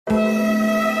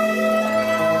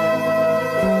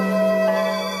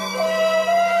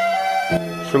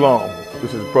Shalom,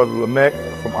 this is Brother Lamech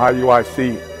from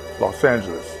IUIC, Los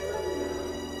Angeles.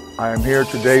 I am here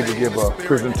today to give a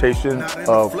presentation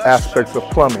of aspects of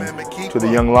plumbing to the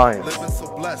young lions.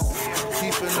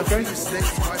 Okay.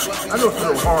 I know it's a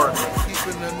little hard.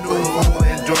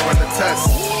 Enduring the test,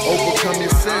 overcome your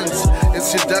sins,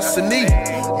 it's your destiny.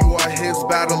 You are his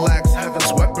battle axe,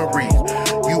 heaven's weaponry.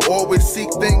 You always seek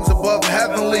things above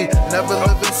heavenly, never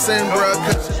live in sin,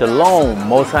 bruh. Shalom,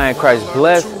 Most High in Christ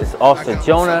bless. It's Officer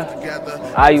Jonah,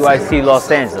 IUIC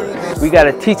Los Angeles. We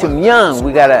gotta teach them young.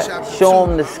 We gotta show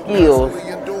them the skills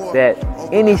that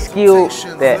any skill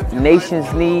that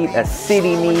nations need, a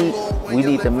city needs. We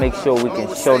need to make sure we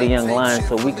can show the young lions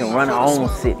so we can run our own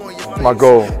city. My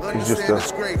goal is just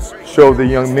to show the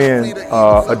young men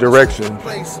a direction,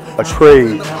 a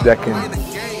trade that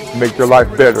can make their life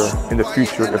better in the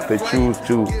future if they choose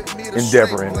to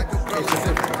endeavor in it.